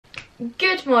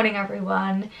Good morning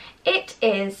everyone. It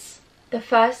is the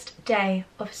first day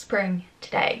of spring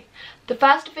today. The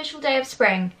first official day of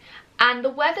spring, and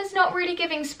the weather's not really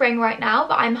giving spring right now,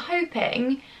 but I'm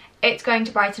hoping it's going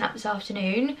to brighten up this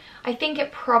afternoon. I think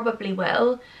it probably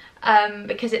will,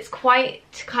 because it's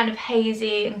quite kind of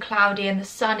hazy and cloudy and the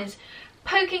sun is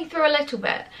poking through a little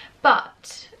bit.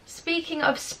 But speaking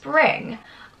of spring,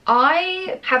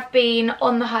 I have been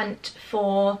on the hunt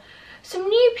for some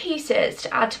new pieces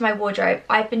to add to my wardrobe.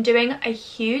 I've been doing a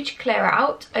huge clear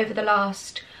out over the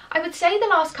last, I would say the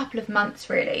last couple of months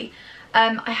really.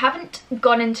 I haven't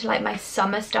gone into like my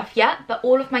summer stuff yet, but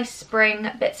all of my spring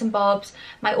bits and bobs,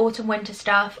 my autumn winter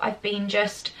stuff, I've been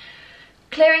just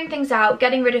clearing things out,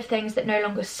 getting rid of things that no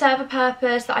longer serve a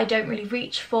purpose, that I don't really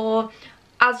reach for.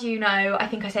 As you know, I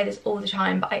think I say this all the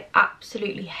time, but I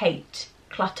absolutely hate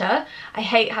clutter. I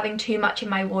hate having too much in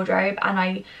my wardrobe, and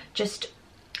I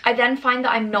then find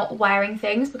that I'm not wearing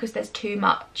things because there's too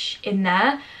much in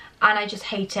there, and I just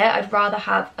hate it. I'd rather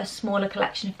have a smaller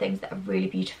collection of things that are really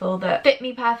beautiful, that fit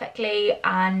me perfectly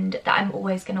and that I'm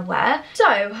always going to wear.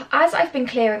 So as I've been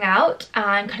clearing out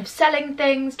and kind of selling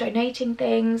things, donating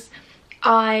things,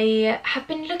 I have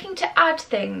been looking to add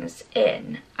things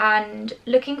in and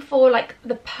looking for like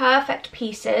the perfect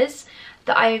pieces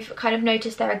that I've kind of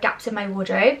noticed there are gaps in my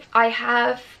wardrobe. I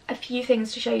have a few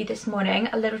things to show you this morning,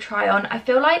 a little try on. I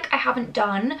feel like I haven't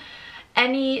done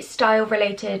any style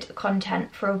related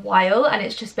content for a while, and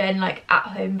it's just been like at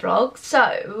home vlogs.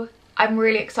 So I'm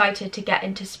really excited to get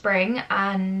into spring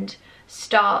and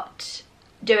start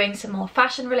doing some more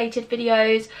fashion related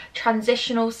videos,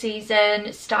 transitional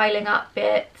season, styling up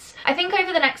bits. I think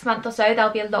over the next month or so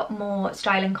there'll be a lot more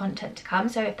styling content to come,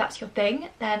 so if that's your thing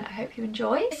then I hope you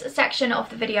enjoy. This section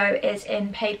of the video is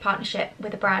in paid partnership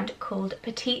with a brand called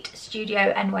Petite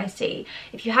Studio NYC.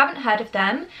 If you haven't heard of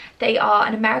them, they are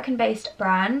an American based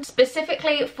brand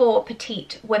specifically for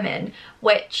petite women,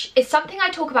 which is something I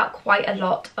talk about quite a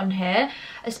lot on here,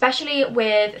 especially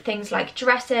with things like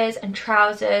dresses and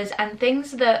trousers and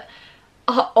things that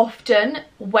are often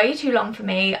way too long for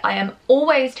me. I am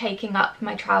always taking up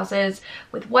my trousers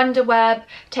with Wonder Web,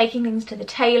 taking things to the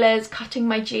tailors, cutting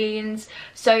my jeans.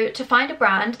 So to find a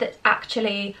brand that's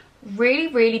actually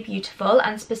really beautiful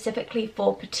and specifically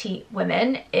for petite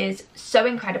women is so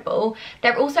incredible.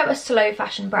 They're also a slow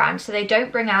fashion brand, so they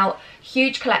don't bring out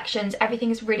huge collections.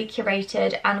 Everything is really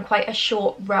curated and quite a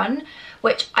short run,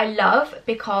 which I love,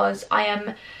 because I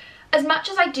am, as much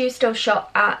as I do still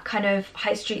shop at kind of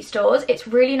high street stores, it's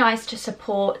really nice to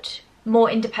support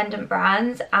more independent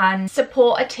brands and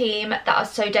support a team that are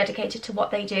so dedicated to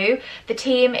what they do. The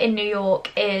team in New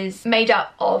York is made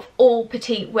up of all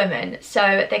petite women,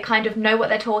 so they kind of know what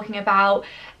they're talking about.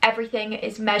 Everything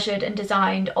is measured and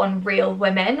designed on real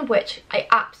women, which I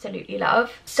absolutely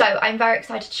love. So I'm very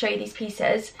excited to show you these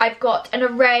pieces. I've got an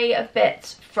array of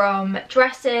bits from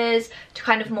dresses to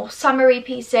kind of more summery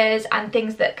pieces and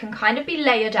things that can kind of be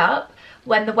layered up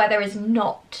when the weather is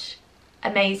not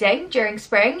amazing during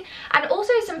spring, and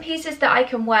also some pieces that I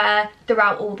can wear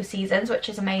throughout all the seasons, which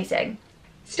is amazing.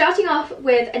 Starting off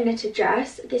with a knitted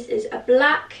dress. This is a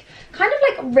black kind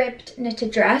of like ribbed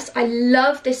knitted dress. I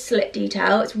love this slit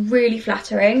detail, it's really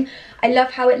flattering. I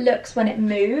love how it looks when it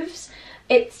moves.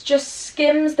 It just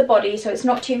skims the body, so it's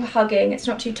not too hugging, it's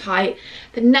not too tight.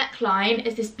 The neckline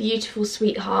is this beautiful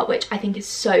sweetheart, which I think is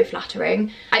so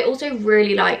flattering. I also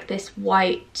really like this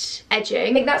white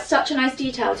edging. I think that's such a nice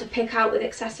detail to pick out with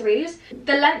accessories.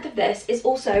 The length of this is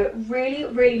also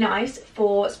really nice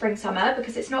for spring summer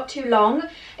because it's not too long.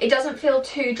 It doesn't feel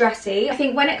too dressy. I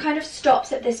think when it kind of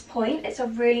stops at this point, it's a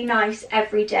really nice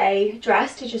everyday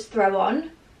dress to just throw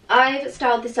on. I've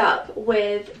styled this up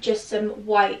with just some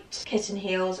white kitten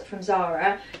heels from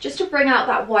Zara, just to bring out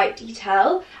that white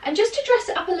detail and just to dress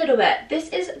it up a little bit. This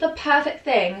is the perfect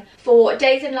thing for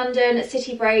days in London,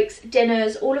 city breaks,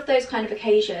 dinners, all of those kind of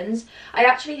occasions. I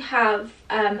actually have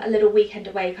a little weekend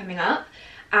away coming up,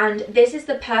 and this is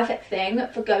the perfect thing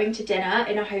for going to dinner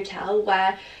in a hotel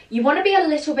where you want to be a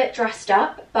little bit dressed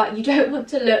up, but you don't want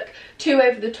to look too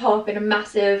over the top in a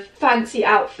massive fancy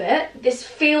outfit. This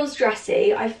feels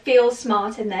dressy, I feel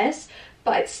smart in this,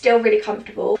 but it's still really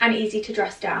comfortable and easy to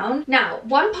dress down. Now,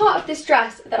 one part of this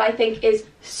dress that I think is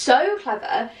so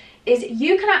clever is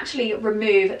you can actually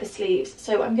remove the sleeves.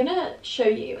 So I'm gonna show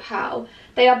you how.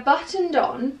 They are buttoned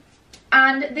on,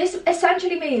 and this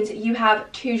essentially means you have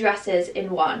two dresses in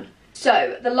one.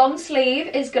 So the long sleeve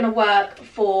is going to work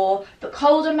for the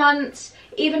colder months,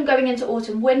 even going into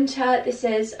autumn winter. This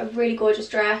is a really gorgeous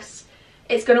dress.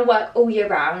 It's going to work all year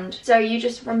round. So you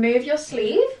just remove your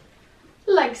sleeve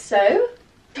like so.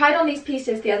 Tried on these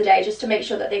pieces the other day just to make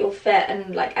sure that they all fit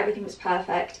and like everything was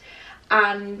perfect.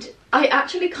 and I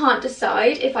actually can't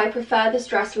decide if I prefer this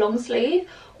dress long sleeve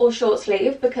or short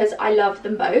sleeve because I love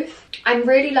them both. I'm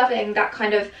really loving that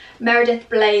kind of Meredith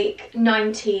Blake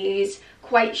 90s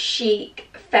quite chic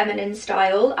feminine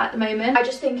style at the moment. I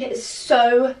just think it is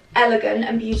so elegant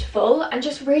and beautiful and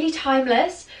just really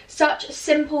timeless. Such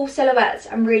simple silhouettes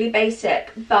and really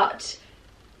basic, but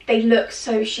they look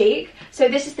so chic. So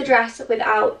this is the dress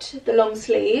without the long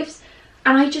sleeves,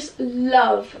 and I just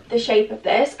love the shape of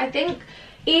this. I think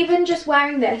even just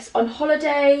wearing this on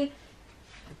holiday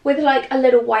with like a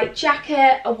little white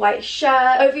jacket, a white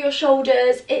shirt over your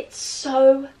shoulders, it's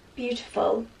so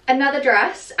beautiful. Another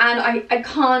dress, and I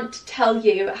can't tell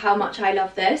you how much I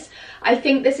love this. I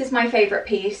think this is my favourite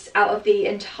piece out of the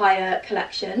entire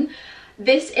collection.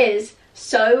 This is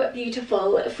so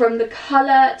beautiful, from the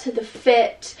colour to the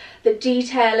fit, the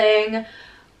detailing.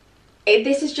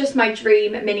 This is just my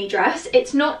dream mini dress.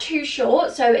 It's not too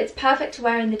short, so it's perfect to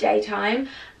wear in the daytime,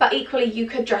 but equally you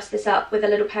could dress this up with a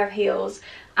little pair of heels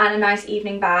and a nice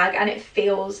evening bag, and it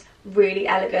feels really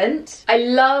elegant. I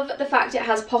love the fact it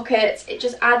has pockets. It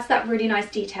just adds that really nice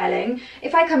detailing.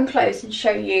 If I come close and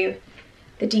show you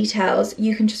the details,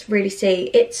 you can just really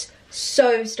see it's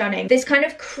so stunning. This kind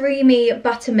of creamy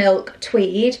buttermilk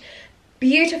tweed,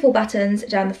 beautiful buttons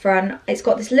down the front. It's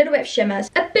got this little bit of shimmer,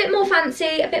 a bit more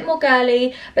fancy, a bit more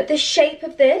girly, but the shape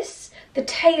of this, the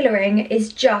tailoring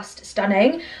is just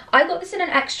stunning. I got this in an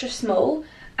extra small,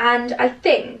 and I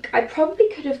think I probably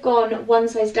could have gone one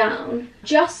size down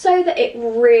just so that it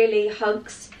really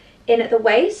hugs in at the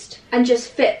waist and just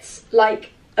fits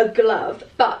like a glove.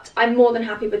 But I'm more than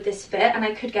happy with this fit, and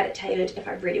I could get it tailored if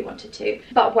I really wanted to.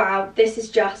 But wow, this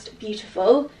is just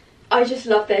beautiful. I just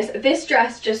love this. This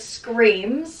dress just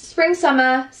screams spring,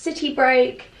 summer, city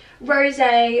break,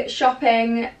 rosé,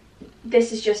 shopping.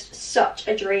 This is just such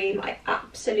a dream. I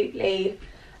absolutely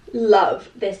love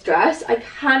this dress. I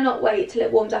cannot wait till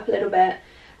it warms up a little bit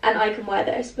and I can wear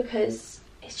this because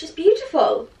it's just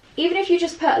beautiful. Even if you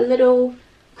just put a little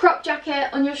crop jacket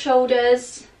on your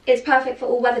shoulders, it's perfect for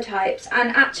all weather types.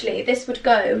 And actually this would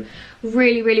go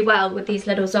really, really well with these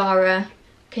little Zara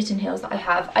kitten heels that I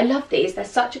have. I love these. They're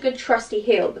such a good trusty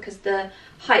heel because the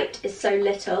height is so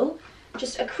little.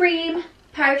 Just a cream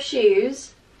pair of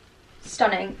shoes.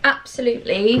 Stunning.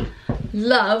 Absolutely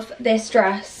love this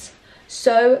dress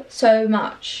so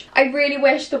much. I really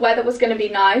wish the weather was going to be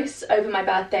nice over my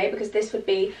birthday because this would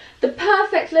be the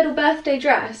perfect little birthday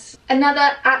dress.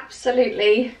 Another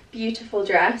absolutely beautiful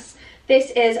dress.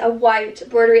 This is a white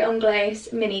broderie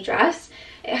anglaise mini dress.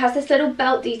 It has this little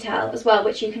belt detail as well,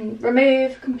 which you can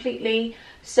remove completely.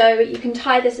 So you can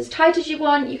tie this as tight as you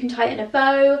want, you can tie it in a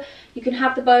bow, you can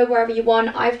have the bow wherever you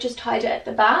want. I've just tied it at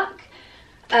the back.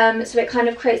 So it kind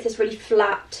of creates this really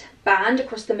flat band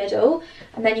across the middle,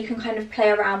 and then you can kind of play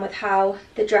around with how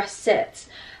the dress sits.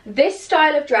 This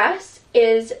style of dress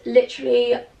is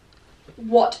literally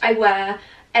what I wear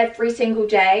every single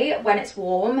day when it's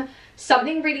warm.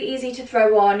 Something really easy to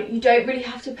throw on. You don't really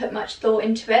have to put much thought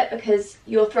into it because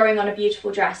you're throwing on a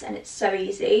beautiful dress and it's so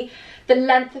easy. The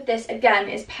length of this again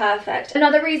is perfect.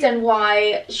 Another reason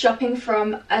why shopping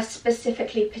from a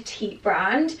specifically petite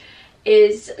brand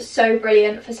is so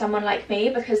brilliant for someone like me,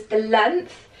 because the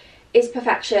length is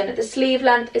perfection. The sleeve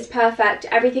length is perfect.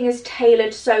 Everything is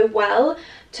tailored so well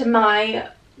to my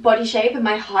body shape and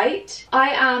my height. I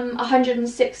am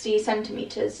 160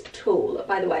 centimeters tall,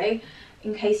 by the way,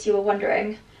 in case you were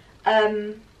wondering.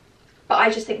 But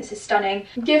I just think this is stunning.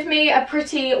 Give me a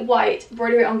pretty white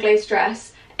broderie anglaise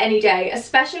dress any day,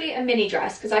 especially a mini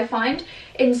dress, because I find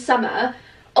in summer,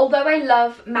 although I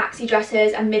love maxi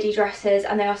dresses and midi dresses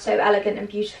and they are so elegant and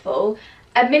beautiful,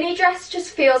 a mini dress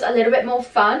just feels a little bit more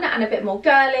fun and a bit more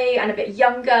girly and a bit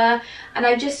younger, and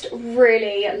I just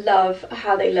really love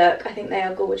how they look. I think they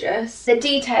are gorgeous. The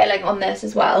detailing on this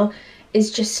as well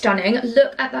is just stunning.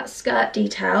 Look at that skirt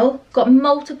detail. Got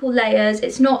multiple layers.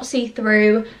 It's not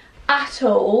see-through at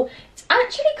all. It's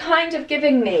actually kind of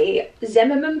giving me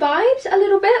Zimmermann vibes a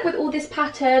little bit with all this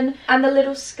pattern and the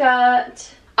little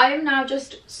skirt. I am now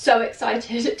just so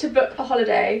excited to book a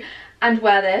holiday and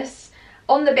wear this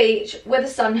on the beach with a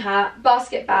sun hat,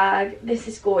 basket bag. This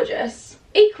is gorgeous.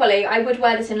 Equally, I would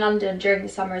wear this in London during the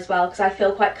summer as well because I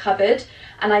feel quite covered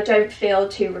and I don't feel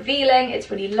too revealing.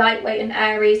 It's really lightweight and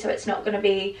airy, so it's not going to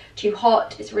be too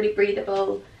hot. It's really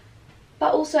breathable,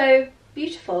 but also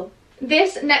beautiful.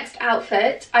 This next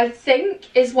outfit, I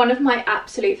think, is one of my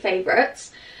absolute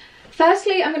favourites.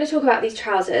 Firstly, I'm going to talk about these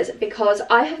trousers because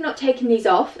I have not taken these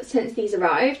off since these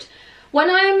arrived. When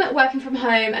I'm working from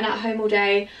home and at home all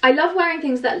day, I love wearing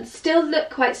things that still look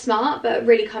quite smart but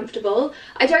really comfortable.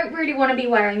 I don't really want to be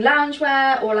wearing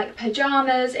loungewear or like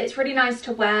pyjamas. It's really nice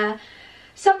to wear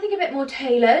something a bit more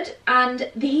tailored,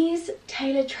 and these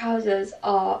tailored trousers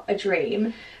are a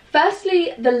dream.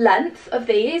 Firstly, the length of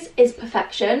these is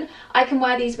perfection. I can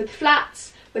wear these with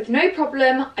flats with no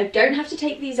problem. I don't have to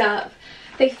take these up.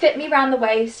 They fit me around the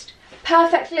waist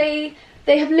perfectly.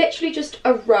 They have literally just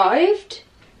arrived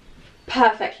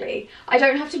perfectly. I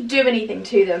don't have to do anything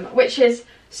to them, which is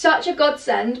such a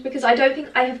godsend, because I don't think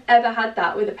I have ever had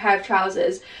that with a pair of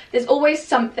trousers. There's always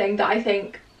something that I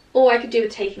think, oh, I could do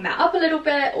with taking that up a little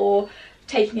bit or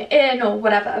taking it in or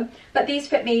whatever, but these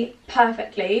fit me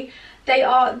perfectly. They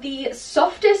are the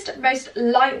softest, most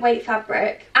lightweight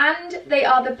fabric, and they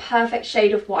are the perfect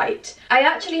shade of white. I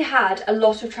actually had a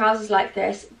lot of trousers like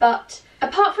this, but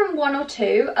apart from one or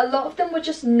two, a lot of them were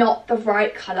just not the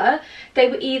right colour. They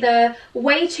were either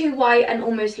way too white and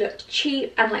almost looked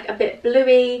cheap and like a bit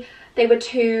bluey. They were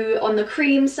too on the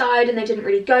cream side and they didn't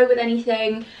really go with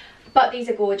anything. But these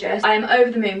are gorgeous. I am over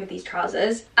the moon with these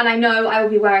trousers, and I know I will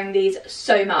be wearing these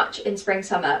so much in spring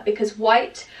summer, because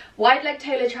wide leg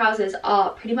tailored trousers are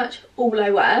pretty much all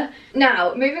I wear.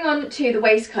 Now, moving on to the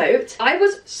waistcoat. I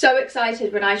was so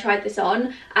excited when I tried this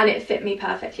on and it fit me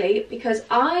perfectly, because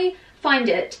I find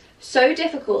it so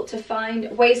difficult to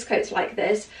find waistcoats like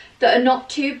this that are not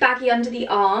too baggy under the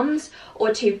arms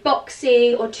or too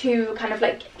boxy or too kind of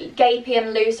like gapey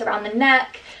and loose around the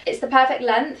neck. It's the perfect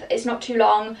length, it's not too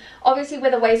long. Obviously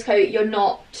with a waistcoat you're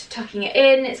not tucking it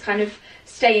in, it's kind of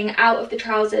staying out of the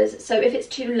trousers, so if it's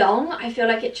too long I feel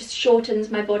like it just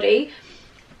shortens my body.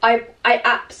 I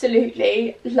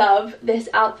absolutely love this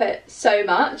outfit so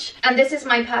much, and this is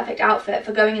my perfect outfit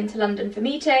for going into London for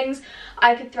meetings.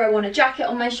 I could throw on a jacket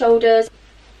on my shoulders,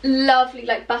 lovely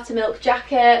like buttermilk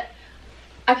jacket.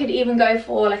 I could even go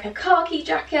for like a khaki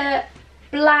jacket,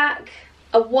 black,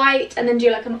 a white, and then do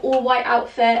like an all white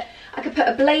outfit. I could put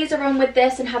a blazer on with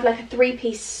this and have like a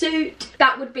three-piece suit.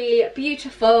 That would be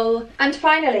beautiful. And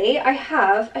finally, I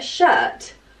have a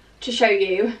shirt to show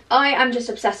you. I am just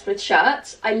obsessed with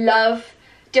shirts. I love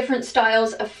different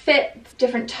styles of fit,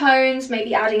 different tones,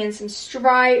 maybe adding in some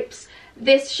stripes.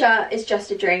 This shirt is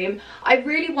just a dream. I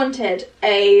really wanted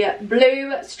a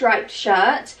blue striped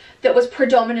shirt that was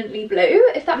predominantly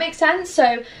blue, if that makes sense.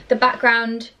 So the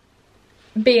background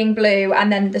being blue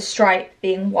and then the stripe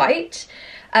being white.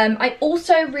 I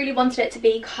also really wanted it to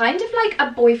be kind of like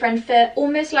a boyfriend fit,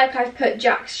 almost like I've put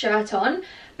Jack's shirt on,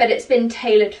 but it's been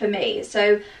tailored for me.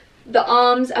 So the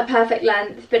arms are perfect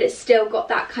length, but it's still got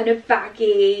that kind of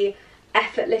baggy,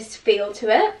 effortless feel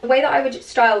to it. The way that I would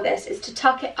style this is to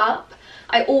tuck it up.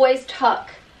 I always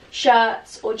tuck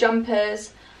shirts or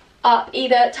jumpers up,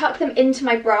 either tuck them into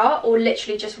my bra or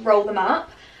literally just roll them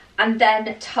up and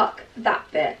then tuck that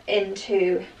bit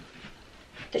into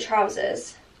the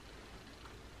trousers.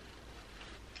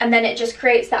 And then it just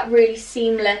creates that really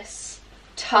seamless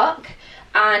tuck,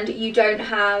 and you don't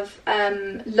have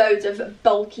loads of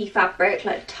bulky fabric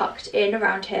like tucked in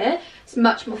around here. It's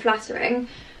much more flattering.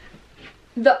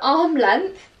 The arm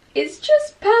length is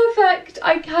just perfect.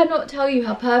 I cannot tell you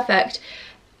how perfect.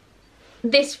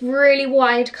 This really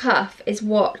wide cuff is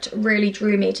what really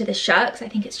drew me to this shirt, because I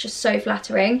think it's just so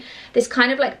flattering. This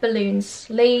kind of like balloon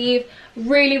sleeve,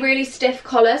 really stiff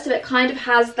collar, so it kind of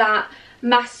has that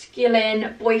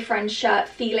masculine boyfriend shirt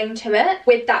feeling to it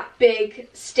with that big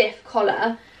stiff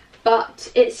collar,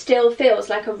 but it still feels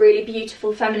like a really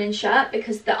beautiful feminine shirt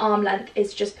because the arm length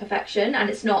is just perfection and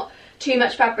it's not too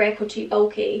much fabric or too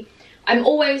bulky. I'm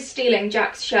always stealing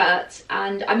Jack's shirts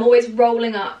and I'm always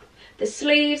rolling up the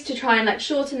sleeves to try and like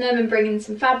shorten them and bring in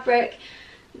some fabric.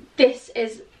 This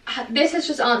has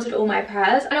just answered all my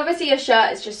prayers. And obviously a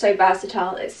shirt is just so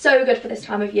versatile. It's so good for this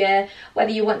time of year,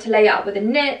 whether you want to lay it out with a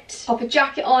knit, pop a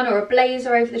jacket on or a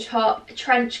blazer over the top, a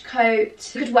trench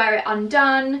coat. You could wear it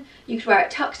undone, you could wear it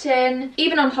tucked in.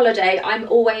 Even on holiday, I'm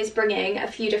always bringing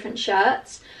a few different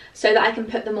shirts so that I can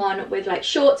put them on with like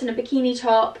shorts and a bikini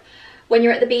top. When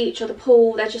you're at the beach or the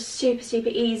pool, they're just super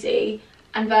easy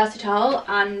and versatile,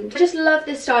 and I just love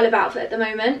this style of outfit at the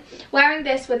moment. Wearing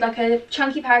this with like a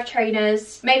chunky pair of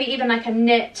trainers, maybe even like a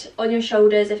knit on your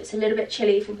shoulders if it's a little bit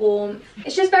chilly for warmth.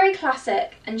 It's just very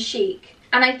classic and chic,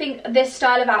 and I think this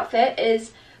style of outfit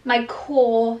is my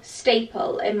core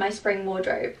staple in my spring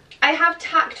wardrobe. I have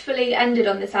tactfully ended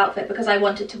on this outfit because I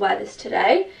wanted to wear this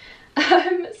today.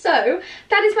 So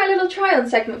that is my little try on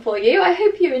segment for you. I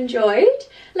hope you enjoyed.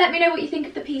 Let me know what you think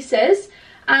of the pieces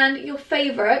and your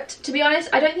favourite. To be honest,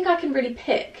 I don't think I can really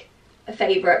pick a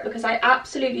favourite because I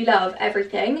absolutely love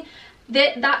everything.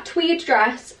 That tweed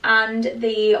dress and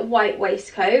the white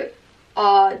waistcoat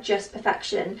are just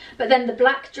perfection. But then the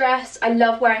black dress, I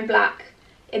love wearing black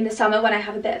in the summer when I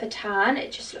have a bit of a tan.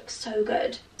 It just looks so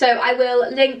good. So I will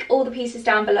link all the pieces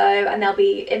down below, and there'll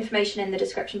be information in the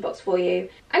description box for you.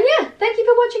 And yeah, thank you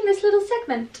for watching this little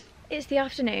segment. It's the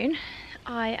afternoon.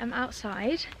 I am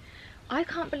outside. I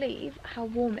can't believe how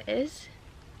warm it is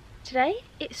today.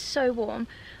 It's so warm.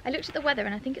 I looked at the weather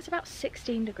and I think it's about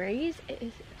 16 degrees. It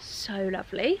is so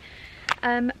lovely.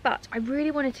 But I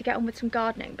really wanted to get on with some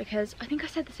gardening because I think I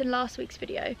said this in last week's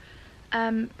video,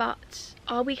 but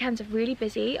our weekends are really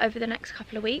busy over the next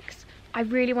couple of weeks. I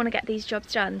really want to get these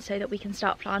jobs done so that we can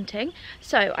start planting.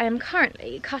 So I am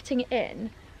currently cutting in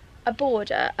a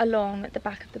border along the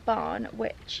back of the barn,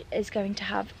 which is going to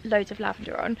have loads of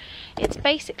lavender on. It's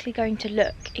basically going to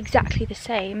look exactly the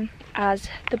same as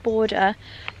the border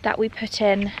that we put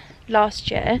in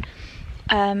last year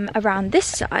around this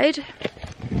side.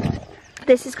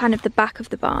 This is kind of the back of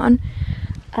the barn,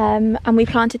 and we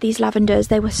planted these lavenders.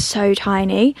 They were so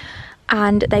tiny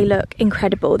and they look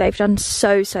incredible. They've done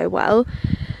so well.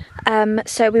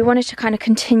 So we wanted to kind of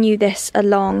continue this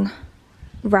along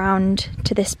round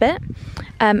to this bit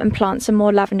and plant some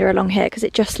more lavender along here because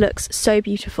it just looks so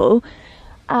beautiful.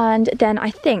 And then I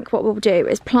think what we'll do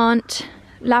is plant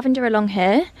lavender along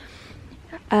here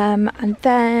and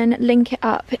then link it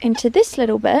up into this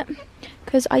little bit,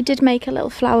 because I did make a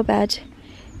little flower bed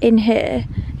in here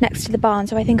next to the barn,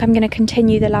 so I think I'm going to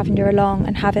continue the lavender along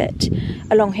and have it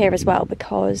along here as well,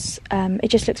 because it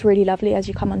just looks really lovely as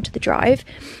you come onto the drive.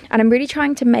 And I'm really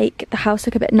trying to make the house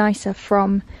look a bit nicer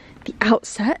from the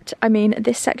outset. I mean,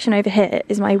 this section over here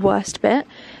is my worst bit.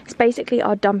 It's basically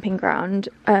our dumping ground,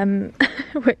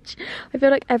 which I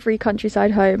feel like every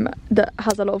countryside home that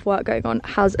has a lot of work going on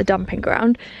has a dumping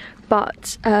ground.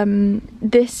 But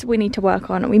this we need to work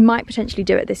on, and we might potentially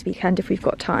do it this weekend if we've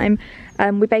got time.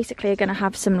 We basically are going to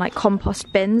have some like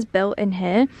compost bins built in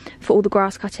here for all the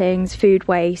grass cuttings, food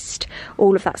waste,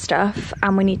 all of that stuff,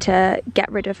 and we need to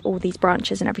get rid of all these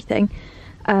branches and everything.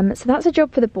 So that's a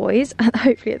job for the boys,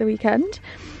 hopefully at the weekend.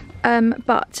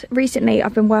 But recently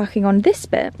I've been working on this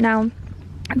bit. Now,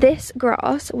 this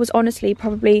grass was honestly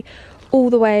probably all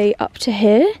the way up to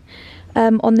here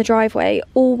on the driveway,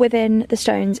 all within the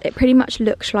stones. It pretty much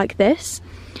looks like this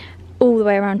all the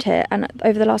way around here, and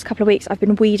over the last couple of weeks I've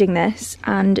been weeding this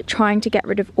and trying to get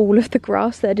rid of all of the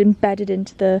grass that had embedded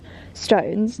into the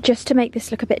stones just to make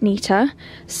this look a bit neater.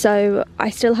 So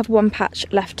I still have one patch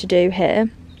left to do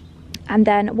here. And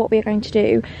then what we're going to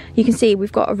do, you can see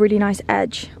we've got a really nice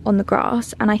edge on the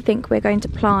grass, and I think we're going to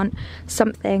plant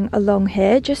something along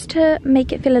here just to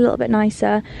make it feel a little bit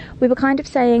nicer. We were kind of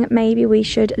saying maybe we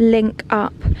should link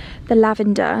up the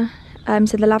lavender,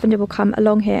 so the lavender will come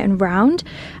along here and round,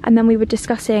 and then we were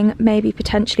discussing maybe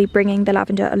potentially bringing the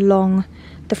lavender along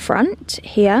the front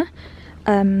here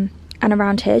and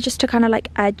around here, just to kind of like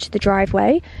edge the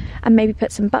driveway, and maybe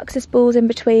put some buxus balls in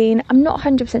between. I'm not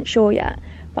 100% sure yet,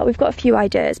 but we've got a few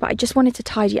ideas, but I just wanted to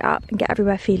tidy it up and get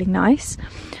everywhere feeling nice.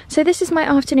 So this is my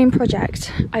afternoon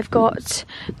project. I've got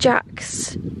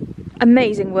Jack's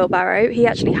amazing wheelbarrow. He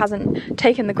actually hasn't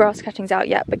taken the grass cuttings out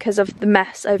yet because of the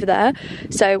mess over there,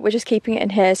 so we're just keeping it in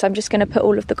here. So I'm just going to put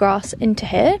all of the grass into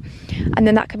here, and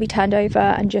then that can be turned over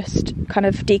and just kind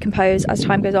of decompose as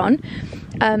time goes on.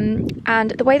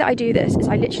 And the way that I do this is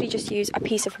I literally just use a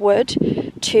piece of wood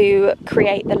to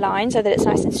create the line so that it's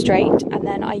nice and straight, and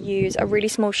then I use a really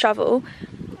small shovel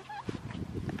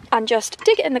and just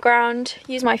dig it in the ground,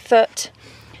 use my foot,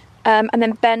 and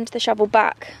then bend the shovel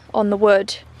back on the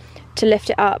wood to lift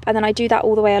it up, and then I do that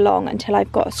all the way along until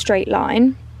I've got a straight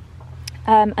line.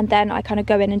 And then I kind of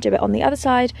go in and do it on the other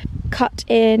side, cut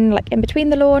in like in between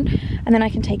the lawn, and then I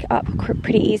can take it up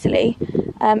pretty easily.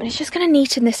 And it's just going to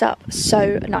neaten this up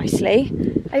so nicely.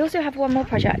 I also have one more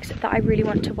project that I really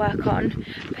want to work on,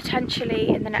 potentially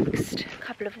in the next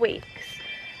couple of weeks.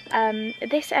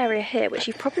 This area here, which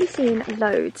you've probably seen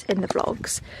loads in the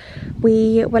vlogs,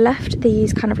 we were left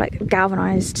these kind of like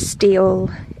galvanized steel,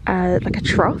 like a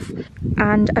trough,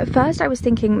 and at first I was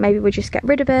thinking maybe we'd just get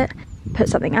rid of it, put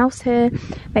something else here,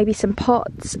 maybe some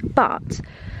pots, but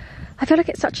I feel like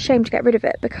it's such a shame to get rid of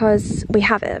it because we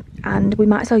have it and we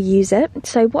might as well use it.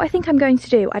 So what I think I'm going to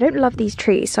do, I don't love these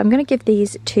trees, so I'm going to give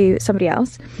these to somebody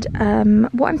else.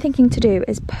 What I'm thinking to do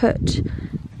is put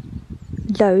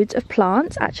loads of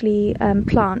plants, actually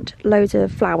plant loads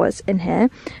of flowers in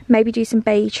here, maybe do some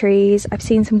bay trees. I've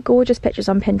seen some gorgeous pictures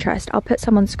on Pinterest. I'll put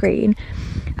some on screen,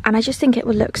 and I just think it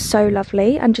will look so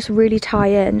lovely and just really tie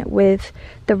in with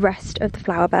the rest of the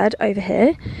flower bed over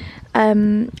here,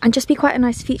 and just be quite a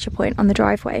nice feature point on the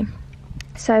driveway.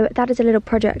 So that is a little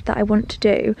project that I want to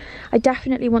do. I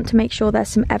definitely want to make sure there's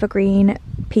some evergreen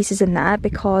pieces in there,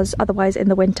 because otherwise in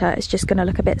the winter it's just going to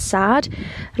look a bit sad.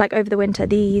 Like over the winter,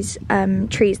 these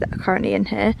trees that are currently in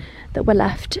here that were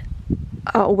left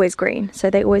are always green, so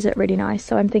they always look really nice.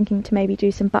 So I'm thinking to maybe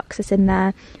do some buxus in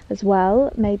there as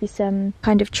well, maybe some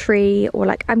kind of tree, or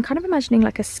like I'm kind of imagining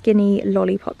like a skinny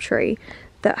lollipop tree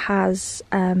that has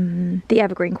the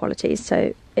evergreen qualities,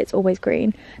 so it's always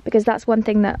green. Because that's one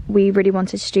thing that we really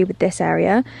wanted to do with this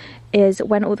area, is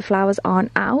when all the flowers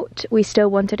aren't out, we still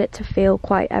wanted it to feel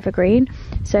quite evergreen.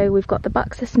 So we've got the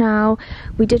buxus now.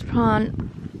 We did plant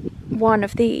one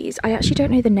of these. I actually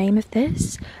don't know the name of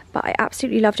this, but I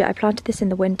absolutely loved it. I planted this in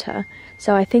the winter,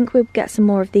 so I think we'll get some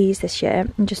more of these this year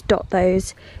and just dot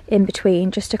those in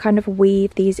between, just to kind of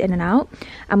weave these in and out.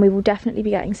 And we will definitely be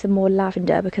getting some more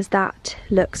lavender, because that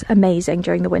looks amazing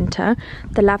during the winter.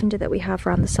 The lavender that we have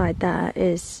around the side there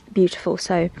is beautiful,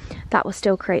 so that will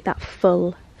still create that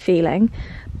full feeling.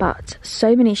 But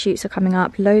so many shoots are coming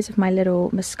up, loads of my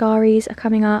little mascaris are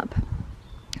coming up.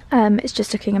 It's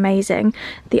just looking amazing.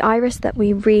 The iris that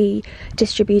we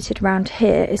redistributed around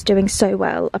here is doing so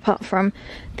well, apart from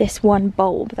this one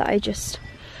bulb that I just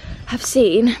have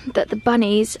seen that the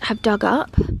bunnies have dug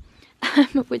up,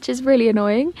 which is really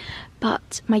annoying.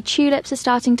 But my tulips are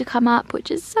starting to come up,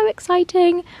 which is so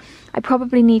exciting. I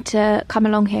probably need to come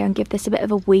along here and give this a bit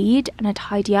of a weed and a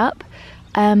tidy up.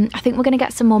 I think we're going to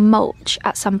get some more mulch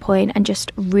at some point and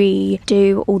just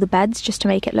redo all the beds just to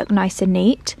make it look nice and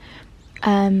neat.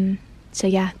 So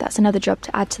yeah, that's another job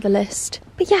to add to the list.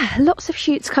 But yeah, lots of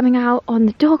shoots coming out on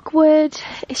the dogwood.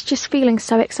 It's just feeling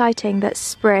so exciting that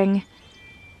spring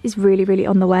is really, really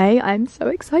on the way. I'm so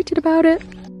excited about it.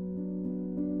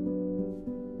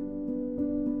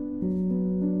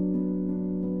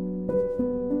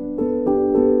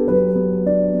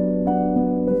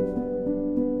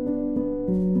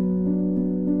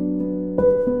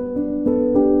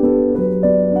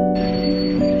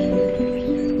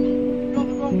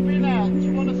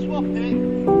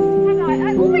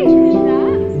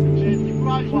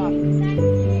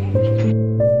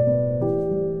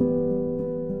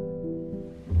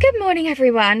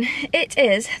 Everyone, it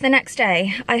is the next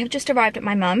day. I have just arrived at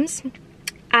my mum's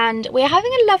and we're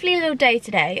having a lovely little day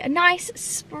today, a nice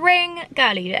spring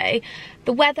girly day.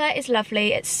 The weather is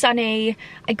lovely, it's sunny.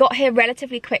 I got here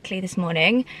relatively quickly this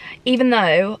morning, even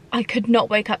though I could not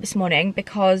wake up this morning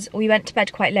because we went to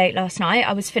bed quite late last night.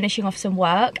 I was finishing off some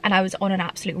work and I was on an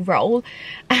absolute roll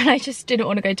and I just didn't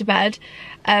want to go to bed.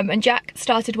 And Jack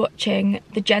started watching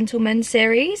the Gentleman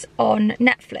series on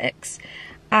Netflix,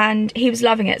 and he was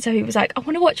loving it, so he was like, I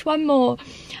want to watch one more.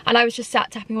 And I was just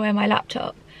sat tapping away on my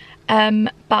laptop.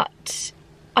 But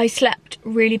I slept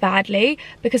really badly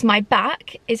because my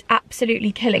back is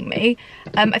absolutely killing me.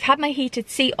 I've had my heated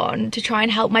seat on to try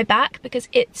and help my back because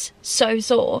it's so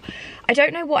sore. I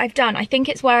don't know what I've done. I think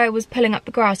it's where I was pulling up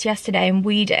the grass yesterday and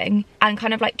weeding and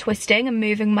kind of like twisting and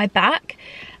moving my back.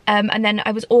 And then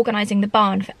I was organising the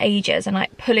barn for ages and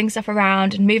like pulling stuff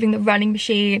around and moving the running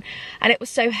machine, and it was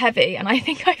so heavy and I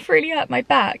think I've really hurt my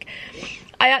back.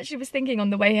 I actually was thinking on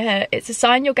the way here, it's a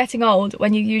sign you're getting old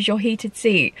when you use your heated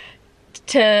seat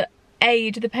to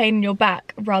aid the pain in your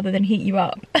back rather than heat you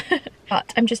up.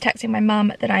 But I'm just texting my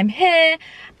mum that I'm here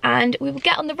and we will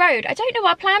get on the road. I don't know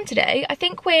our plan today. I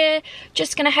think we're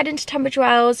just gonna head into Tunbridge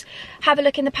Wells, have a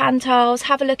look in the Pantals,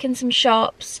 have a look in some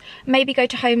shops, maybe go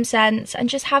to Home Sense and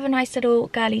just have a nice little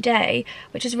girly day,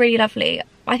 which is really lovely.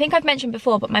 I think I've mentioned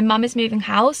before, but my mum is moving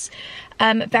house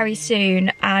very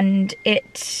soon, and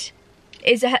it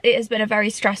has been a very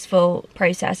stressful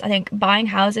process. I think buying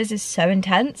houses is so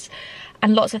intense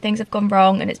and lots of things have gone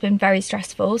wrong and it's been very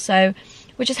stressful. So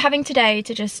we're just having today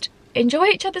to just enjoy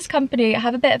each other's company,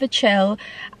 have a bit of a chill,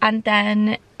 and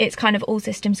then it's kind of all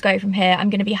systems go from here. I'm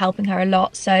going to be helping her a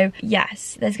lot, so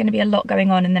yes, there's going to be a lot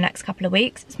going on in the next couple of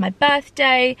weeks. It's my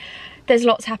birthday, there's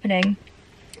lots happening,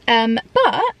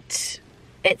 but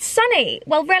it's sunny,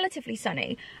 well, relatively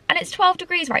sunny, and it's 12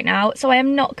 degrees right now, so I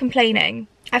am not complaining.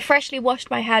 I freshly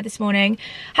washed my hair this morning.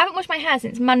 Haven't washed my hair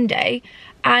since Monday,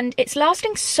 and it's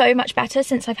lasting so much better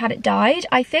since I've had it dyed.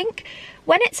 I think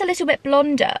when it's a little bit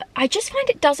blonder, I just find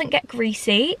it doesn't get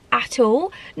greasy at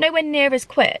all, nowhere near as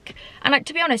quick. And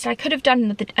to be honest, I could have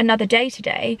done another day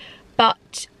today,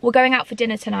 but we're going out for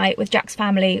dinner tonight with Jack's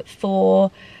family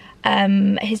for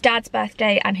his dad's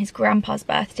birthday and his grandpa's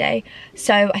birthday,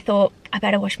 so I thought I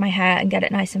better wash my hair and get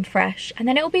it nice and fresh, and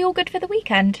then it'll be all good for the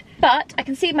weekend. But I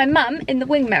can see my mum in the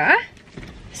wing mirror,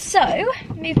 so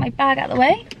move my bag out of the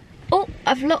way. Oh,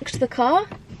 I've locked the car.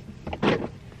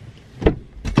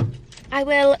 I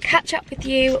will catch up with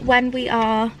you when we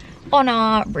are on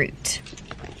our route.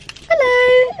 Hello!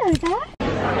 Hello there.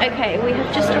 Okay, we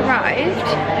have just arrived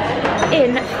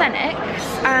in Phoenix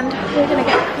and we're gonna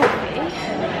get coffee.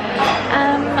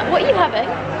 What are you having?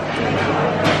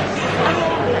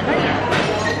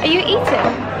 Are you eating?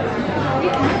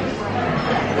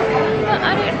 I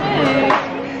don't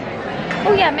know.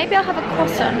 Oh yeah, maybe I'll have a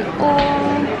croissant or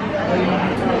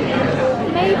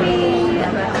maybe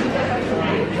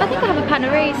I think I'll have a pan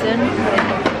of raisin.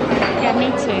 Yeah,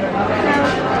 me too.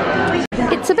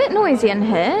 It's a bit noisy in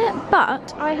here,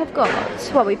 but I have got,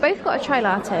 well, we both got a chai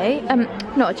latte,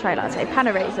 not a chai latte, pan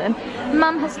of raisin.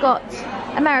 Mum has got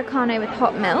Americano with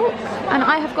hot milk, and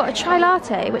I have got a chai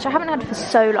latte, which I haven't had for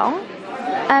so long.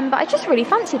 But I just really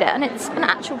fancied it, and it's an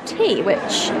actual tea,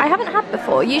 which I haven't had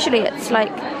before. Usually it's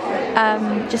like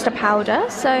just a powder,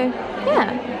 so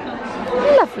yeah,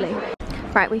 lovely.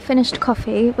 Right, we finished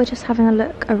coffee. We're just having a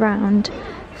look around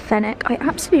Fennec. I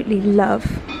absolutely love,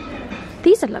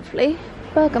 these are lovely.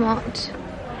 Bergamot.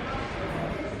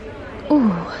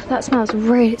 Oh, that smells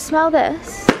really, smell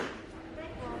this.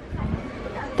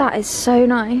 That is so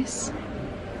nice.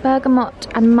 Bergamot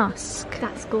and musk.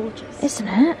 That's gorgeous. Isn't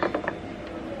it?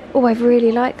 Oh, I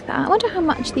really like that. I wonder how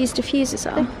much these diffusers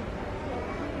are.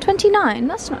 29,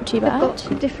 that's not too bad. They've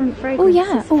got different fragrances. Oh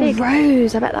yeah, oh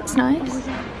rose, I bet that's nice.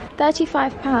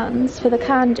 £35 for the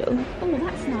candle. Oh,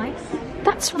 that's nice.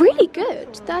 That's really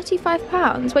good,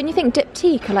 £35. When you think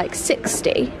diptyque are like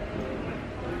 60.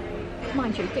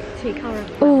 Mind you, diptyque are.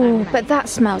 Oh, but that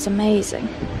smells amazing.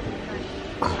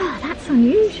 Oh, that's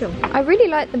unusual. I really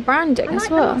like the branding as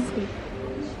well.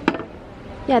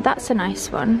 Yeah, that's a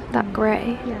nice one, that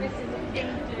grey.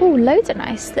 Yeah. Oh, loads of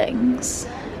nice things.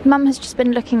 Mum has just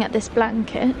been looking at this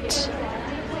blanket.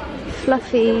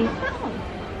 Fluffy.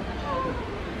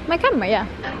 My camera, yeah.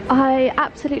 I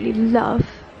absolutely love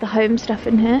the home stuff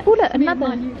in here. Oh look,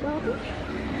 another.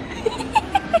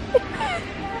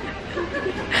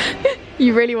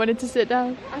 You really wanted to sit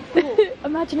down? I thought,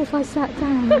 imagine if I sat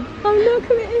down. Oh look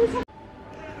who it is.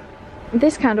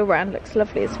 This candle brand looks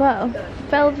lovely as well.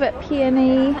 Velvet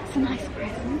Peony. That's a nice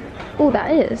present. Oh,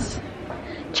 that is.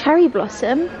 Cherry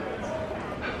Blossom.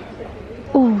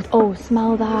 Oh, oh,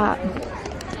 smell that.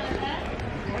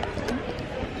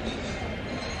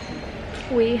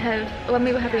 We have, when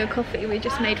we were having a coffee, we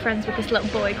just made friends with this little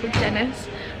boy called Dennis,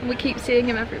 and we keep seeing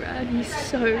him everywhere, and he's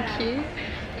so cute.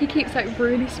 He keeps like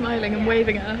really smiling and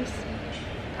waving at us.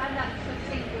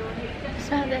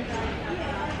 Smell this.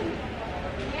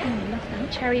 Oh, lovely.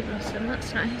 Cherry Blossom,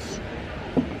 that's nice.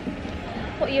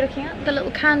 What are you looking at? The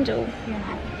little candle.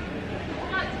 Yeah.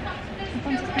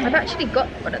 I've actually got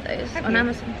one of those on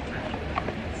Amazon.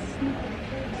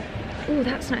 Oh,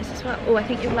 that's nice as well. Oh, I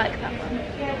think you'll like that one.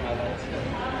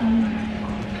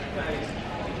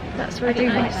 That's really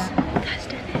nice. Like that. That's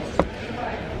Dennis.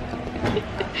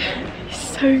 He's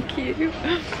so cute.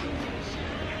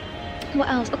 What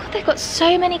else? Oh god, they've got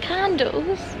so many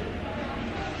candles.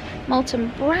 Molten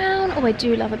brown. Oh, I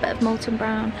do love a bit of molten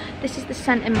brown. This is the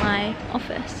scent in my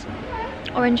office.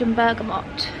 Orange and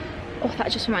bergamot. Oh,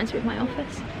 that just reminds me of my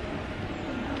office.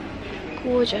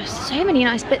 Gorgeous. So many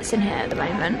nice bits in here at the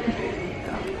moment.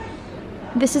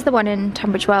 This is the one in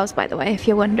Tunbridge Wells, by the way, if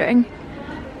you're wondering.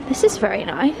 This is very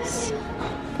nice.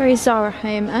 Very Zara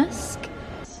Home-esque.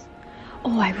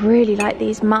 Oh, I really like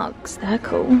these mugs. They're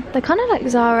cool. They're kind of like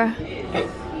Zara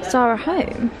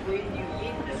Home.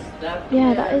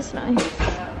 Yeah, that is nice.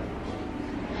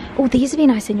 Oh, these would be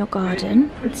nice in your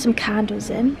garden with some candles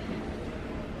in.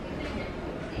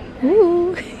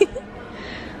 Ooh.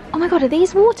 Oh my god, are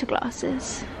these water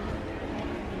glasses?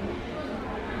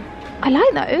 I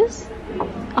like those.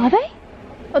 Are they?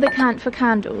 Or they can't for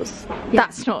candles? Yeah.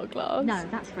 That's not a glass. No,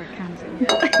 that's for a candle.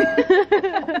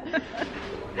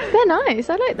 They're nice,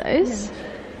 I like those. Yeah.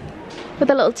 With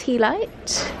a little tea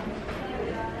light.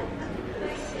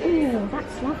 Oh,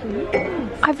 that's lovely.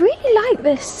 I really like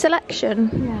this selection.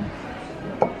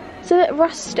 Yeah. It's a bit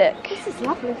rustic. This is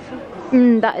lovely.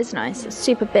 That is nice. It's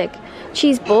super big.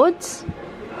 Cheese boards.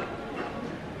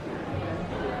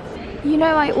 You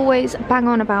know, I always bang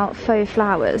on about faux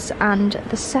flowers, and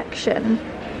the section,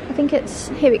 I think it's,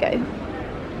 here we go,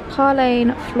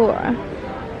 Parlane Flora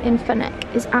in Fennec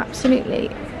is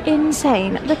absolutely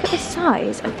insane. Look at the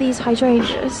size of these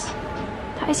hydrangeas.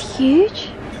 That is huge.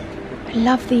 I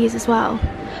love these as well.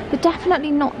 They're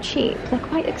definitely not cheap. They're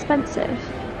quite expensive.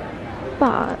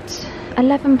 But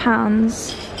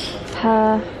 £11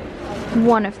 per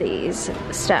one of these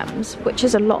stems, which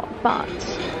is a lot, but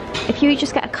if you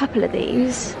just get a couple of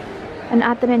these and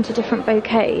add them into different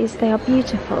bouquets, they are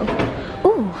beautiful.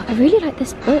 Oh, I really like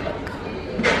this book.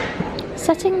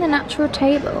 Setting the Natural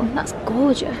Table. That's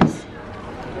gorgeous.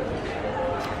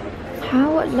 I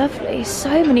How lovely.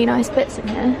 So many nice bits in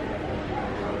here.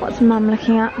 What's Mum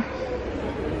looking at?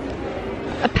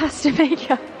 A pasta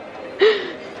maker.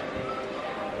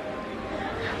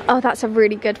 Oh, that's a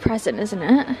really good present, isn't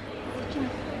it?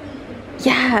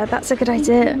 Yeah, that's a good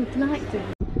idea.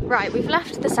 Right, we've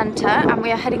left the centre and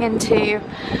we are heading into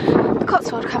the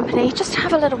Cotswold Company just to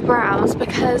have a little browse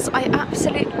because I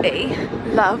absolutely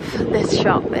love this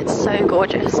shop. It's so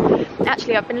gorgeous.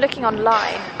 Actually, I've been looking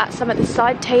online at some of the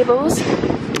side tables.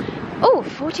 Oh,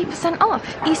 40%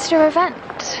 off Easter event.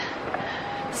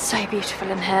 So beautiful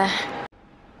in here.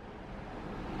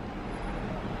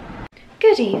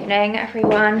 Good evening,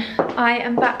 everyone. I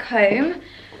am back home.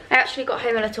 I actually got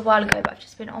home a little while ago, but I've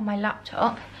just been on my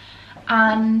laptop.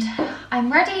 And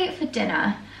I'm ready for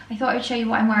dinner. I thought I'd show you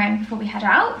what I'm wearing before we head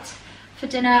out for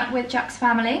dinner with Jack's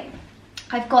family.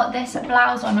 I've got this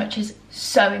blouse on, which is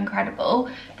so incredible.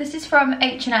 This is from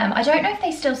H&M. I don't know if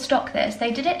they still stock this.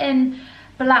 They did it in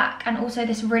black and also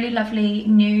this really lovely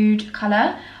nude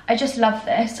colour. I just love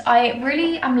this. I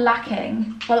really am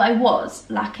lacking, well, I was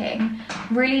lacking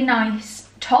really nice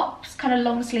tops, kind of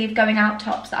long sleeve going out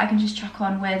tops that I can just chuck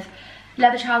on with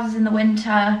leather trousers in the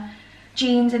winter,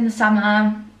 jeans in the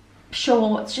summer,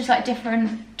 shorts, just like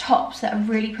different tops that are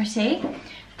really pretty.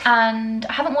 And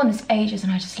I haven't worn this for ages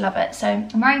and I just love it. So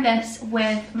I'm wearing this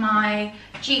with my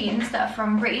jeans that are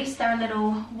from Reese. They're a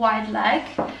little wide leg.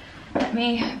 Let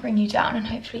me bring you down and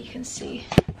hopefully you can see.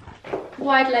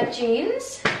 Wide leg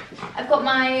jeans. I've got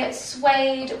my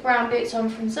suede brown boots on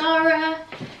from Zara.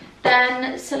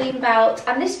 Then Celine belt.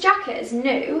 And this jacket is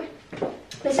new.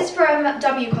 This is from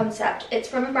W Concept. It's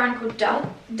from a brand called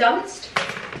Dunst.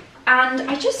 And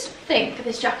I just think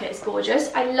this jacket is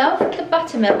gorgeous. I love the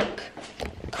buttermilk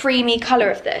creamy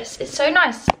colour of this. It's so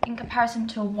nice in comparison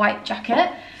to a white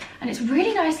jacket. And it's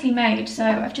really nicely made. So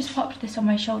I've just popped this on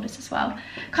my shoulders as well.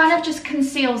 Kind of just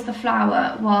conceals the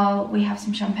flower while we have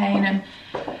some champagne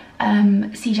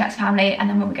and see Jack's family. And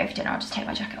then when we go for dinner, I'll just take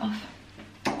my jacket off.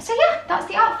 So yeah, that's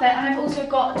the outfit. And I've also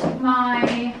got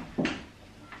my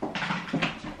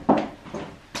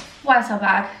YSL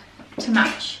bag to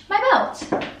match my belt.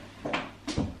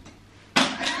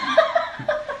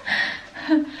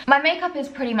 My makeup is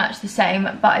pretty much the same,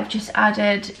 but I've just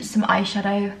added some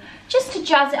eyeshadow just to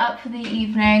jazz it up for the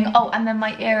evening. Oh, and then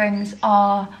my earrings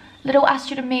are little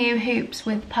Astrid and Miu hoops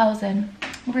with pearls in.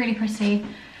 Really pretty.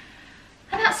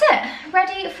 And that's it,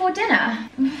 ready for dinner.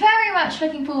 I'm very much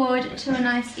looking forward to a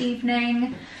nice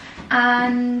evening.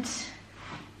 And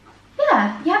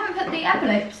yeah, you haven't put the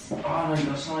envelopes. Oh no, you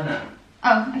gotta sign it.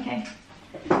 Oh, okay.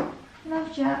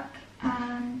 Love, Jack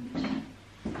and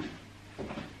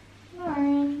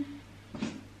Lauren.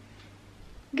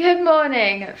 Good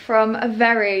morning from a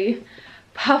very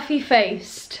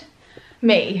puffy-faced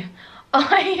me.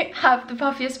 I have the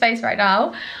puffiest face right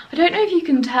now. I don't know if you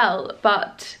can tell,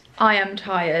 but I am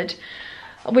tired.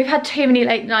 We've had too many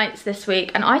late nights this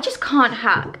week and I just can't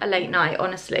hack a late night,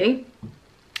 honestly.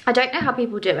 I don't know how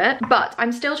people do it, but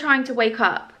I'm still trying to wake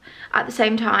up at the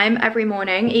same time every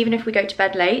morning, even if we go to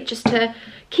bed late, just to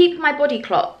keep my body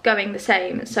clock going the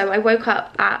same. So I woke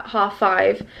up at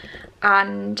 5:30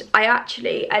 and I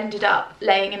actually ended up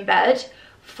laying in bed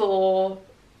for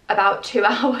about 2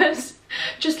 hours,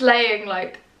 just laying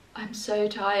like, I'm so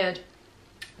tired.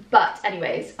 But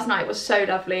anyways, last night was so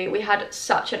lovely. We had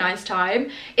such a nice time.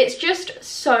 It's just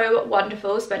so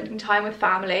wonderful spending time with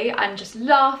family and just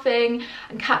laughing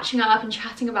and catching up and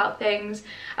chatting about things.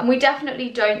 And we definitely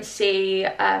don't see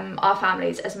our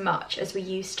families as much as we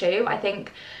used to. I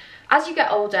think as you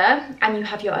get older and you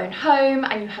have your own home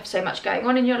and you have so much going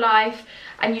on in your life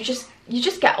and you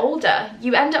just get older,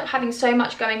 you end up having so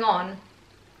much going on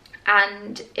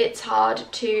and it's hard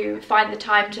to find the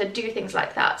time to do things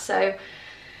like that. So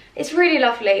it's really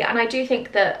lovely, and I do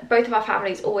think that both of our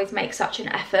families always make such an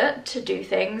effort to do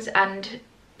things and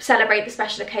celebrate the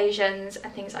special occasions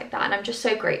and things like that, and I'm just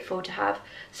so grateful to have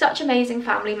such amazing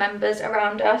family members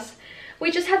around us.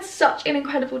 We just had such an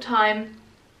incredible time.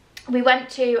 We went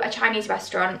to a Chinese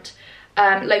restaurant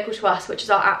local to us, which is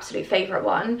our absolute favourite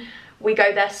one. We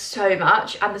go there so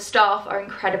much and the staff are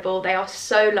incredible. They are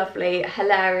so lovely,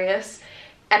 hilarious,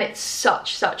 and it's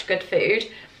such good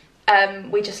food.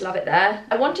 We just love it there.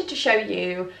 I wanted to show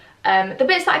you the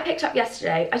bits that I picked up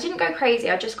yesterday. I didn't go crazy,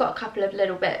 I just got a couple of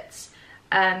little bits,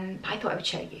 but I thought I would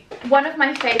show you. One of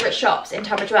my favourite shops in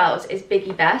Tunbridge Wells is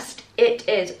Biggie Best. It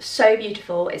is so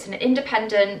beautiful. It's an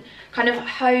independent kind of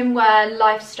homeware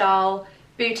lifestyle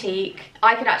boutique.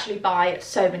 I could actually buy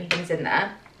so many things in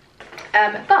there.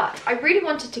 But I really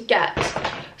wanted to get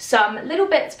some little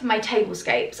bits for my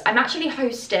tablescapes. I'm actually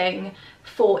hosting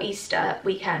for Easter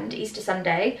weekend, Easter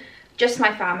Sunday, just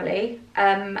my family,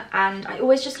 and I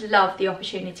always just love the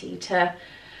opportunity to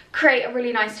create a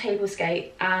really nice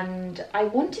tablescape, and I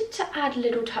wanted to add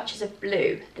little touches of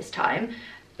blue this time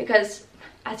because,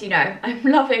 as you know, I'm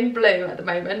loving blue at the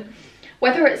moment.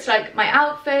 Whether it's like my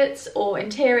outfits or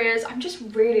interiors, I'm just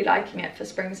really liking it for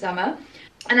spring summer.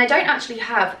 And I don't actually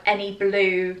have any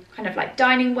blue kind of like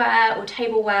dining wear or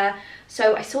tableware,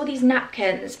 so I saw these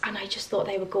napkins and I just thought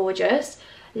they were gorgeous.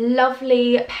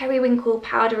 Lovely periwinkle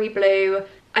powdery blue.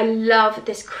 I love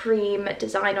this cream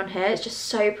design on here, it's just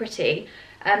so pretty.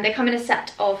 They come in a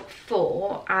set of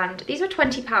 4 and these were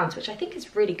 £20, which I think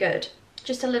is really good.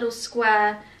 Just a little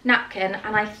square napkin,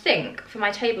 and I think for my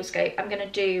tablescape I'm going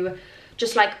to do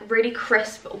just like really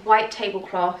crisp white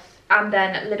tablecloth and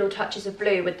then little touches of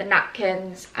blue with the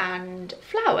napkins and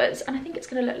flowers, and I think it's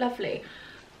going to look lovely.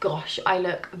 Gosh, I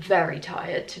look very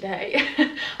tired today.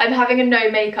 I'm having a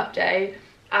no makeup day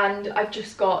and I've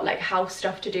just got like house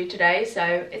stuff to do today, so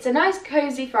it's a nice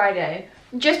cozy Friday.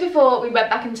 Just before we went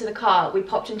back into the car, we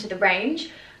popped into the Range,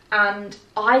 and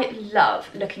I love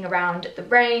looking around the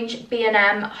Range,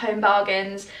 B&M, Home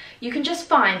Bargains. You can just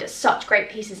find such great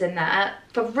pieces in there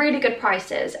for really good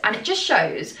prices, and it just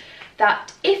shows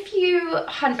that if you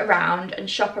hunt around and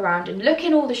shop around and look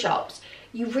in all the shops,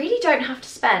 you really don't have to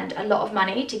spend a lot of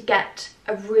money to get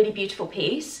a really beautiful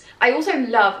piece. I also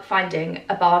love finding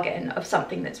a bargain of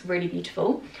something that's really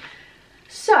beautiful.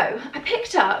 So I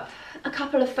picked up a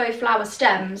couple of faux flower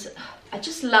stems. I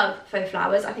just love faux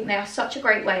flowers. I think they are such a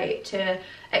great way to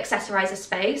accessorize a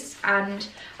space, and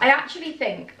I actually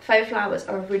think faux flowers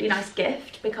are a really nice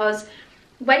gift because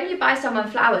when you buy someone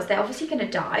flowers, they're obviously going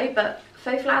to die, but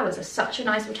faux flowers are such a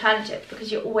nice alternative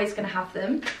because you're always going to have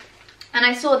them. And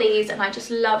I saw these and I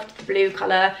just loved the blue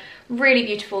colour. Really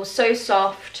beautiful, so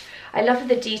soft. I love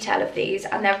the detail of these,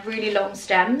 and they're really long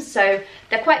stems, so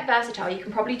they're quite versatile. You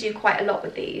can probably do quite a lot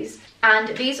with these. And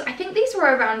these, I think these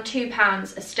were around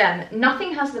 £2 a stem.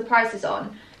 Nothing has the prices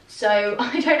on, so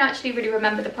I don't actually really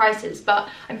remember the prices, but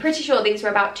I'm pretty sure these were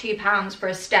about £2 for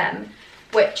a stem,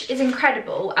 which is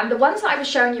incredible. And the ones that I was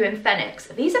showing you in Phoenix,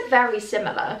 these are very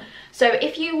similar. So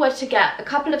if you were to get a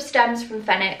couple of stems from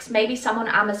Phoenix, maybe some on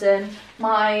Amazon,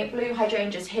 my blue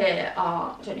hydrangeas here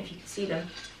are, I don't know if you can see them,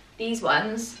 these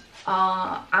ones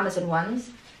are Amazon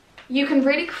ones. You can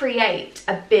really create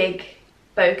a big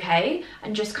bouquet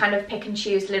and just kind of pick and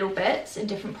choose little bits in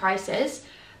different prices.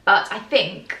 But I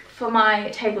think for my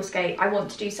tablescape, I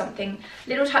want to do something,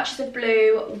 little touches of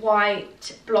blue,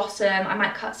 white, blossom. I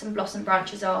might cut some blossom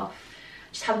branches off,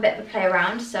 just have a bit of a play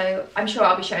around. So I'm sure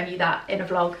I'll be showing you that in a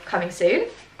vlog coming soon.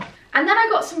 And then I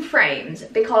got some frames,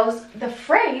 because the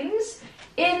frames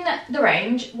in the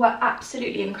Range were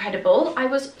absolutely incredible. I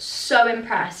was so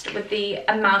impressed with the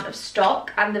amount of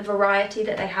stock and the variety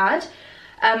that they had.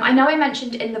 I know I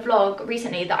mentioned in the vlog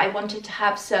recently that I wanted to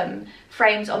have some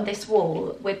frames on this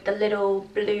wall with the little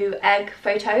blue egg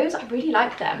photos. I really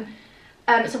like them.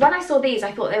 So when I saw these,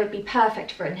 I thought they would be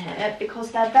perfect for in here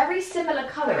because they're very similar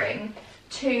colouring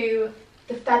to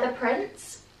the feather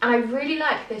prints. And I really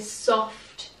like this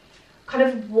soft, kind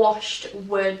of washed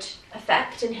wood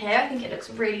effect in here. I think it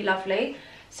looks really lovely.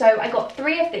 So I got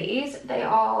 3 of these. They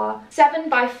are 7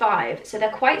 by 5, so they're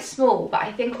quite small, but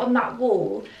I think on that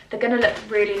wall they're going to look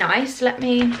really nice. Let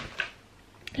me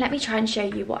try and show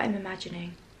you what I'm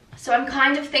imagining. So I'm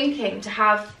kind of thinking to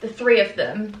have the 3 of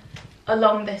them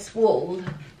along this wall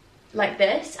like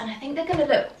this, and I think they're going to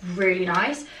look really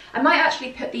nice. I might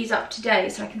actually put these up today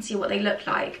so I can see what they look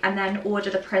like and then order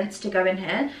the prints to go in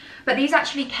here. But these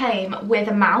actually came with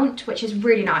a mount, which is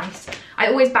really nice. I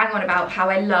always bang on about how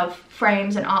I love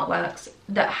frames and artworks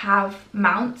that have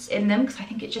mounts in them because I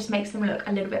think it just makes them look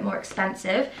a little bit more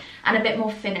expensive and a bit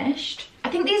more finished. I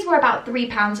think these were about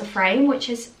 £3 a frame, which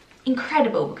is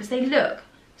incredible because they look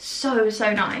so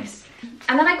nice.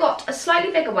 And then I got a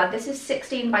slightly bigger one. This is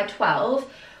 16 by 12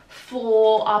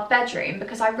 for our bedroom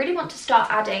because I really want to start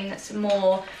adding some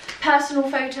more personal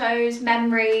photos,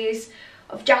 memories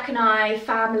of Jack and I,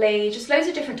 family, just loads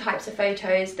of different types of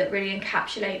photos that really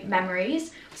encapsulate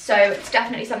memories. So it's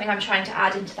definitely something I'm trying to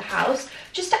add into the house,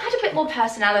 just to add a bit more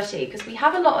personality, because we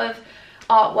have a lot of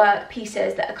artwork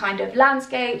pieces that are kind of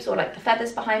landscapes or like the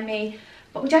feathers behind me,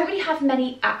 but we don't really have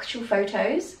many actual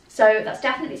photos. So that's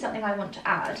definitely something I want to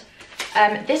add.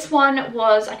 This one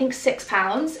was, I think,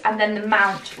 £6, and then the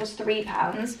mount was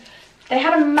 £3. They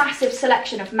had a massive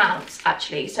selection of mounts,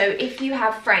 actually. So if you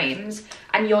have frames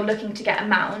and you're looking to get a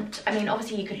mount, I mean,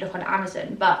 obviously you could look on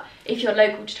Amazon, but if you're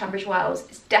local to Tunbridge Wells,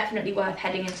 it's definitely worth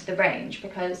heading into the Range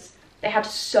because they had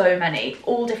so many,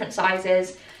 all different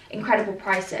sizes, incredible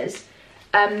prices.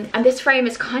 And this frame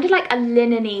is kind of like a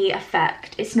linen-y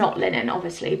effect. It's not linen,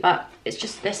 obviously, but it's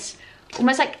just this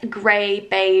almost like a grey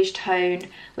beige tone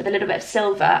with a little bit of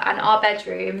silver, and our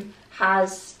bedroom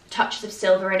has touches of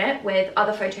silver in it with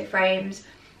other photo frames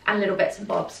and little bits and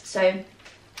bobs. So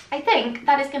I think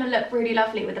that is going to look really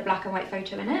lovely with a black and white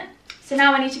photo in it. So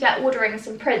now I need to get ordering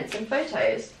some prints and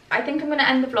photos. I think I'm going to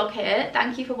end the vlog here.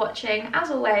 Thank you for watching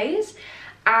as always,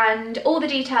 and all the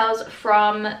details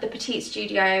from the Petite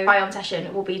Studio try-on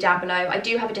session will be down below. I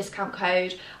do have a discount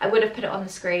code. I would have put it on the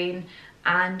screen,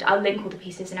 and I'll link all the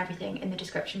pieces and everything in the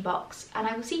description box, and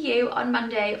I will see you on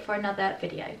Monday for another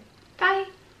video. Bye!